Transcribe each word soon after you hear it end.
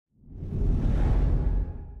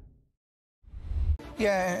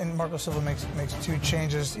Yeah, and Marco Silva makes 2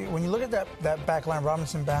 changes. When you look at that back line,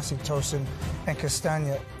 Robinson, Bassi, Tosin, and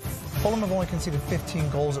Castagna, Fulham have only conceded 15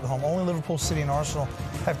 goals at home. Only Liverpool, City, and Arsenal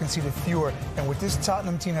have conceded fewer. And with this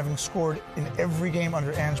Tottenham team having scored in every game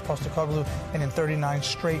under Ange Postecoglou and in 39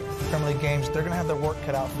 straight Premier League games, they're going to have their work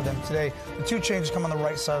cut out for them today. The 2 changes come on the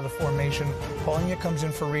right side of the formation. Paulinho comes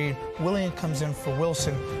in for Reed. Willian comes in for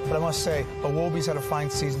Wilson. But I must say, Iwobi's had a fine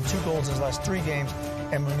season. 2 goals in his last 3 games.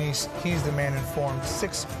 And Muniz, he's the man in form.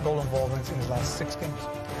 6 goal involvements in his last 6 games.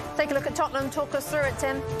 Take a look at Tottenham. Talk us through it,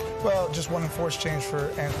 Tim. Well, just one enforced change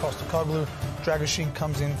for Ange Postecoglou. Dragoshin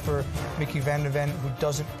comes in for Mickey van de Ven, who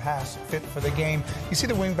doesn't pass, fit for the game. You see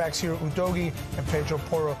the wing-backs here, Udogie and Pedro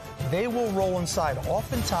Porro. They will roll inside,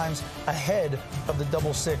 oftentimes ahead of the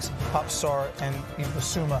double 6, Popsar and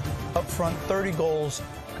Ibasuma. Up front, 30 goals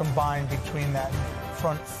combined between that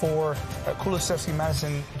front 4. Kulusevski,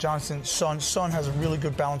 Madison, Johnson, Son. Son has a really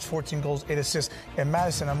good balance, 14 goals, 8 assists. And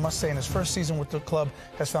Madison, I must say, in his first season with the club,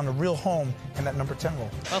 has found a real home in that number 10 role.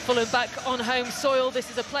 Well, Fulham back on home soil. This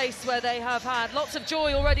is a place where they have had lots of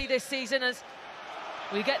joy already this season as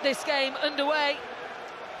we get this game underway.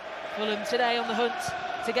 Fulham today on the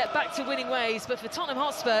hunt to get back to winning ways. But for Tottenham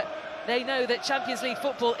Hotspur, they know that Champions League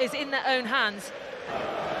football is in their own hands.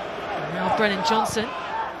 And now Brennan Johnson.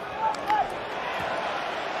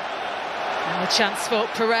 And a chance for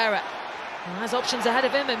Pereira. He has options ahead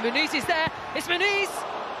of him, and Muniz is there. It's Muniz!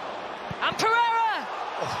 And Pereira!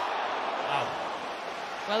 Oh. Wow.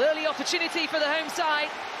 Well, early opportunity for the home side.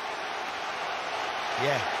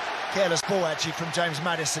 Yeah, careless ball actually from James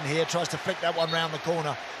Maddison here. Tries to flick that one round the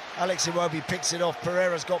corner. Alex Iwobi picks it off.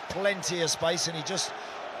 Pereira's got plenty of space, and he just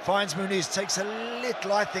finds Muniz. Takes a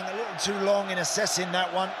little, I think, a little too long in assessing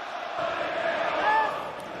that one.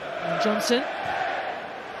 And Johnson.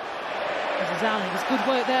 This is Allen. There's good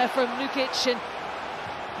work there from Lukic, and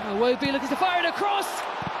Iwobi looking to fire it across.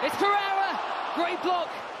 It's Pereira. Great block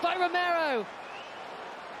by Romero.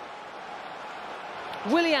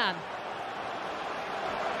 Willian.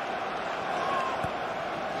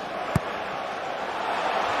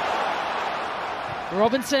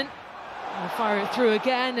 Robinson will fire it through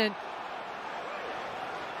again, and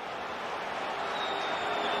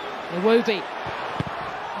Iwobi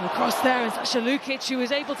across there, and Sasha Lukic, who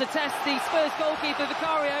was able to test the Spurs goalkeeper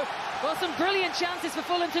Vicario. Well, some brilliant chances for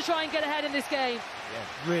Fulham to try and get ahead in this game.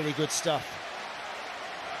 Yeah, really good stuff.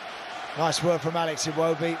 Nice work from Alex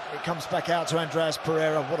Iwobi. It comes back out to Andreas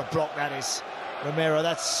Pereira. What a block that is. Romero,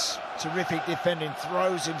 that's terrific defending.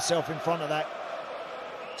 Throws himself in front of that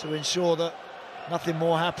to ensure that nothing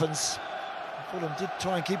more happens. Fulham did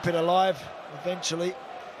try and keep it alive. Eventually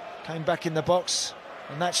came back in the box,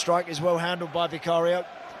 and that strike is well handled by Vicario.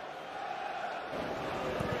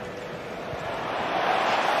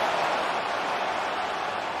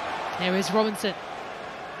 Here is Robinson.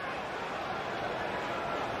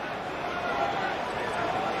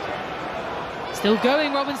 Still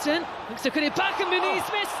going, Robinson. Looks to cut it back, and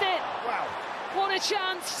Muniz missed it. Wow. What a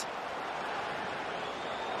chance.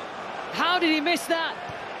 How did he miss that?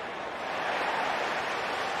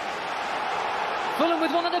 Fulham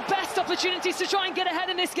with one of the best opportunities to try and get ahead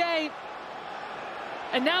in this game.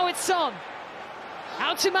 And now it's Son.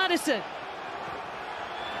 Out to Maddison.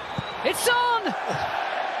 It's Son!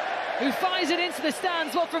 Who fires it into the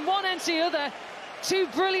stands. Well, from one end to the other, 2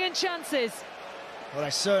 brilliant chances. Well, they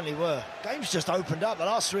certainly were. Game's just opened up. The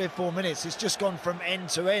last 3 or 4 minutes, it's just gone from end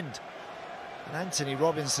to end. And Anthony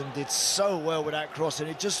Robinson did so well with that cross, and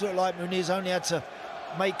it just looked like Muniz only had to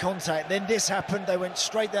make contact. Then this happened. They went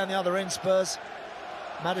straight down the other end, Spurs.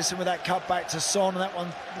 Maddison with that cut back to Son. That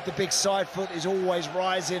one with the big side foot is always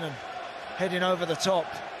rising and heading over the top.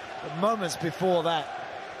 But moments before that,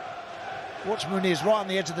 watch Muniz right on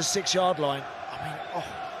the edge of the 6-yard line. I mean,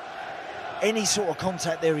 any sort of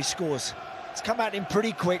contact there, he scores. It's come at him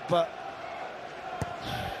pretty quick, but...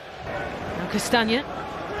 Now Castagna.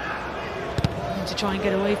 To try and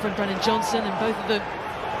get away from Brennan Johnson, and both of them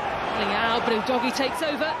pulling out, but Udogie takes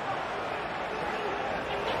over.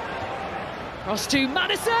 Cross to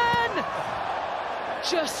Maddison!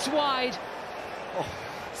 Just wide.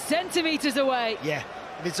 Centimetres away. Yeah,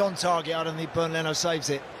 if it's on target, I don't think Bernd Leno saves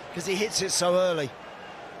it, because he hits it so early.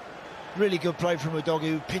 Really good play from Udogie,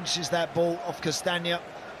 who pinches that ball off Castagna,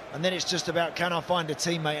 and then it's just about, can I find a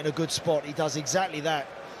teammate in a good spot? He does exactly that.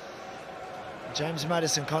 James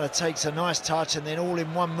Maddison kind of takes a nice touch and then all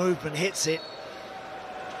in one movement hits it.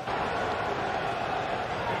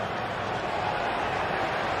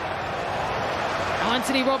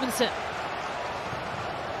 Anthony Robinson.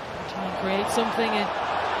 Trying to create something, and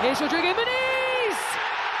here's Rodrigo Muniz!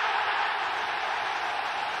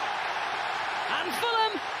 And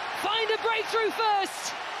Fulham find a breakthrough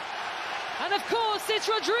first. And of course, it's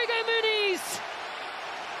Rodrigo Muniz.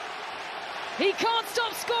 He can't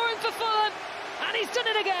stop scoring for Fulham, and he's done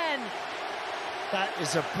it again. That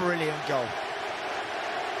is a brilliant goal.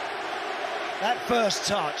 That first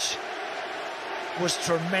touch was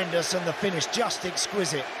tremendous, and the finish just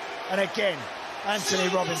exquisite. And again, Anthony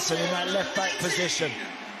Robinson in that left-back position.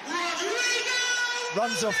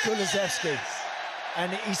 Runs off Kulusevski,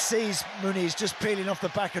 and he sees Muniz just peeling off the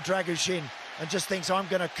back of Dragushin and just thinks, I'm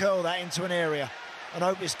going to curl that into an area and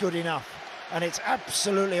hope it's good enough. And it's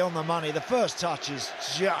absolutely on the money. The first touch is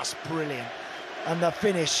just brilliant, and the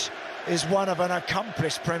finish is one of an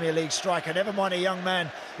accomplished Premier League striker, never mind a young man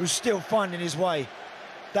who's still finding his way.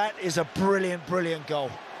 That is a brilliant, brilliant goal.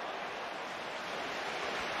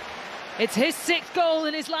 It's his 6th goal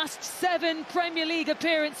in his last 7 Premier League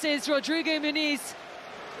appearances. Rodrigo Muniz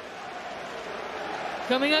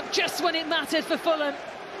coming up just when it mattered for Fulham.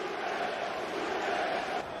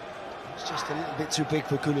 It's just a little bit too big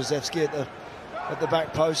for Kulusevski at the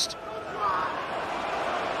back post.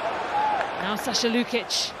 Now Sasha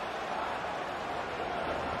Lukic.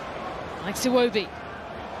 Like Iwobi.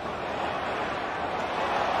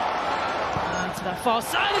 And to that far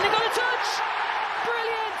side, and they got a touch!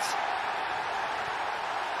 Brilliant!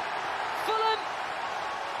 Fulham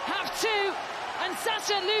have 2, and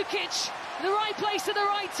Sasha Lukic in the right place at the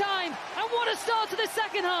right time. And what a start to the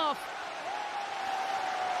second half!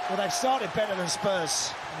 Well, they've started better than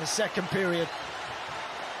Spurs in the second period.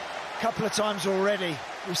 A couple of times already,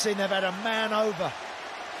 we've seen they've had a man over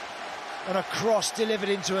and a cross delivered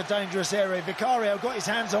into a dangerous area. Vicario got his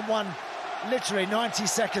hands on one literally 90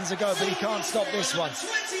 seconds ago, but he can't stop this one.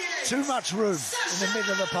 Too much room in the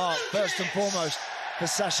middle of the park, first and foremost, for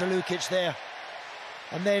Sasha Lukic there.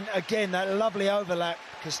 And then again, that lovely overlap.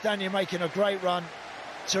 Castagna making a great run.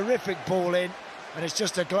 Terrific ball in, and it's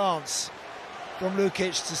just a glance from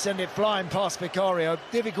Lukic to send it flying past Vicario.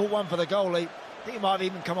 Difficult one for the goalie. I think it might have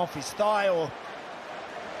even come off his thigh, or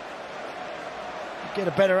get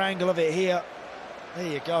a better angle of it here. There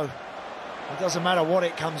you go. It doesn't matter what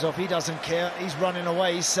it comes off, he doesn't care. He's running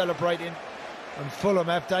away, he's celebrating. And Fulham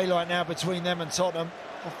have daylight now between them and Tottenham,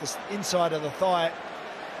 off the inside of the thigh.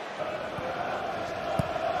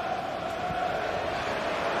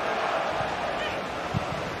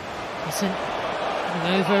 Listen,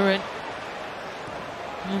 over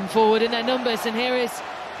and forward in their numbers, and here is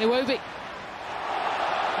Iwobi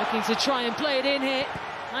looking to try and play it in here.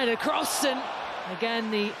 And a cross, and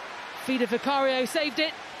again the feet of Vicario saved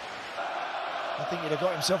it. I think he'd have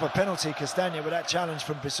got himself a penalty, Castagna, with that challenge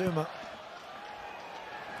from Bissouma.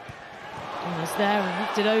 Almost there and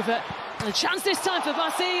knocked it over. And a chance this time for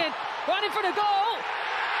Bassi, and right in front of goal.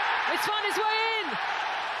 It's found its way in.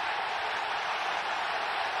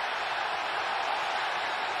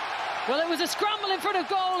 Well, it was a scramble in front of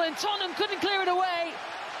goal, and Tottenham couldn't clear it away.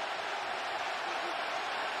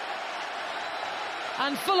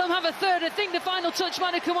 And Fulham have a third. I think the final touch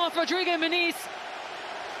might have come off Rodrigo Muniz.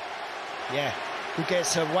 Yeah, who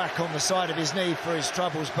gets a whack on the side of his knee for his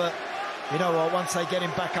troubles, but you know what, once they get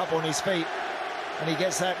him back up on his feet and he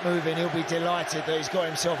gets that moving, he'll be delighted that he's got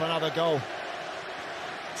himself another goal.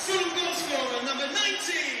 Fulham goal scorer number 19,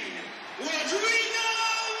 Rodrigo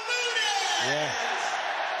Muniz! Yeah,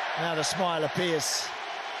 now the smile appears.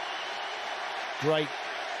 Great,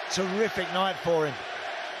 terrific night for him.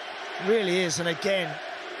 Really is, and again,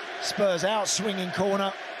 Spurs out swinging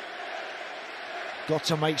corner. Got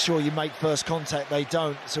to make sure you make first contact. They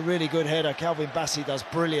don't. It's a really good header. Calvin Bassey does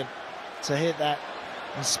brilliant to hit that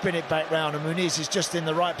and spin it back round, and Muniz is just in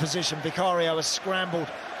the right position. Vicario has scrambled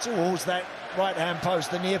towards that right-hand post,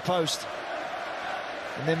 the near post,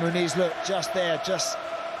 and then Muniz, look, just there, just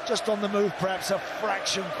on the move, perhaps a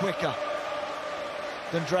fraction quicker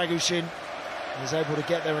than Dragushin. He's able to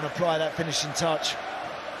get there and apply that finishing touch.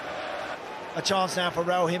 A chance now for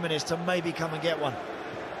Raul Jimenez to maybe come and get one.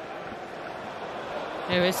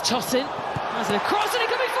 Here is Tosin. Has it across, and it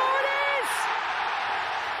could be 4. It is!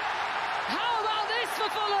 How about this for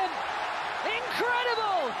Fulham?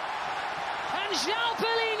 Incredible! And João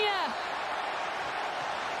Palhinha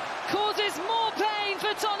causes more pain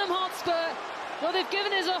for Tottenham Hotspur. Well, they've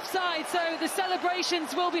given us offside, so the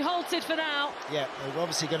celebrations will be halted for now. Yeah, they're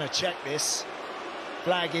obviously going to check this.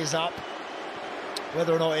 Flag is up.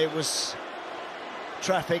 Whether or not it was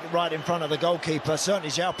traffic right in front of the goalkeeper. Certainly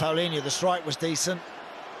João Palhinha, the strike was decent.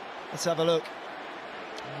 Let's have a look.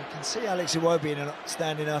 And you can see Alex Iwobi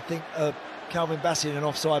standing, I think, Calvin Bassey in an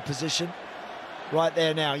offside position. Right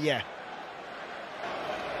there now, yeah.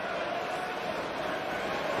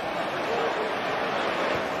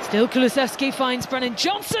 Still Kulusevski finds Brennan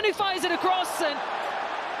Johnson, who fires it across, and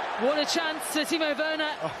What a chance to Timo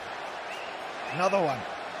Werner. Oh, another one.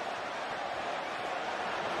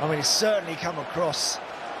 I mean, he's certainly come across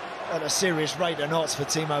at a serious rate of knots for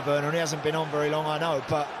Timo Werner, and he hasn't been on very long, I know,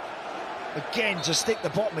 but again, just stick the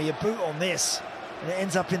bottom of your boot on this, and it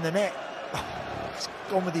ends up in the net. Oh, he's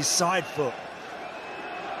gone with his side foot.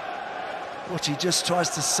 Watch, he just tries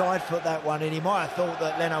to side foot that one, and he might have thought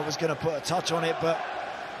that Leno was going to put a touch on it, but...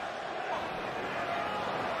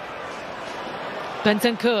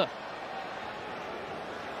 Bentancur.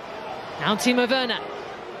 Now Timo Werner.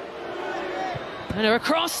 Werner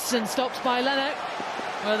across and stopped by Leno.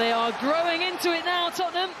 Well, they are growing into it now,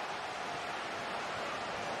 Tottenham.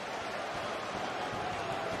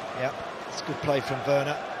 Yeah, it's good play from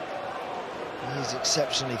Werner. He's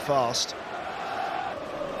exceptionally fast.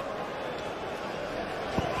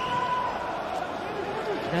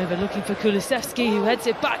 Over looking for Kulusevski, who heads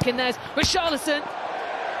it back, and there's Richarlison,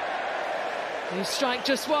 who strike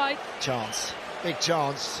just wide. Chance, big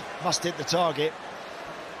chance, must hit the target.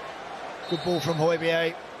 Good ball from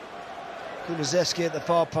Højbjerg. Kulusevski at the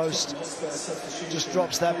far post, just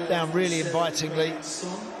drops that down really invitingly.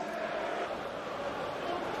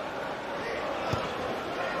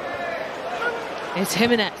 It's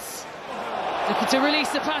Jimenez, looking to release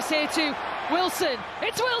the pass here to Wilson.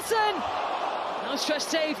 It's Wilson! No stretch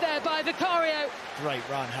save there by Vicario. Great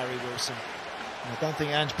run, Harry Wilson. I don't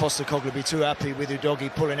think Ange Postecoglou will be too happy with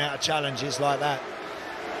Udogie pulling out of challenges like that.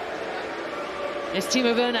 It's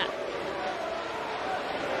Timo Werner.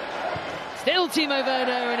 Still Timo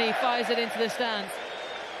Werner, and he fires it into the stands.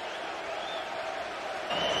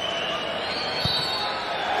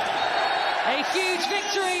 A huge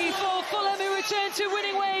victory for Fulham, who return to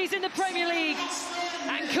winning ways in the Premier League.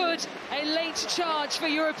 And could a late charge for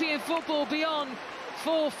European football be on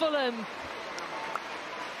for Fulham?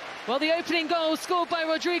 Well, the opening goal scored by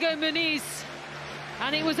Rodrigo Muniz,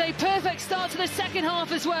 and it was a perfect start to the second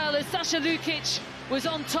half as well, as Sasha Lukic was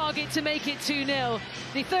on target to make it 2-0.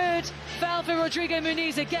 The third fell for Rodrigo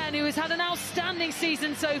Muniz again, who has had an outstanding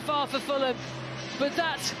season so far for Fulham, but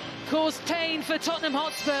that caused pain for Tottenham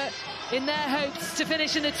Hotspur in their hopes to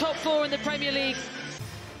finish in the top 4 in the Premier League.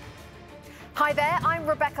 Hi there, I'm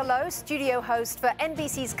Rebecca Lowe, studio host for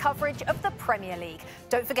NBC's coverage of the Premier League.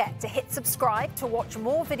 Don't forget to hit subscribe to watch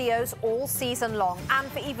more videos all season long.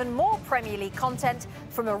 And for even more Premier League content,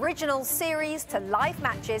 from original series to live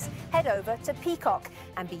matches, head over to Peacock.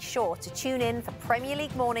 And be sure to tune in for Premier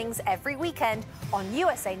League mornings every weekend on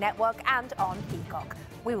USA Network and on Peacock.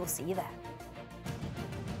 We will see you there.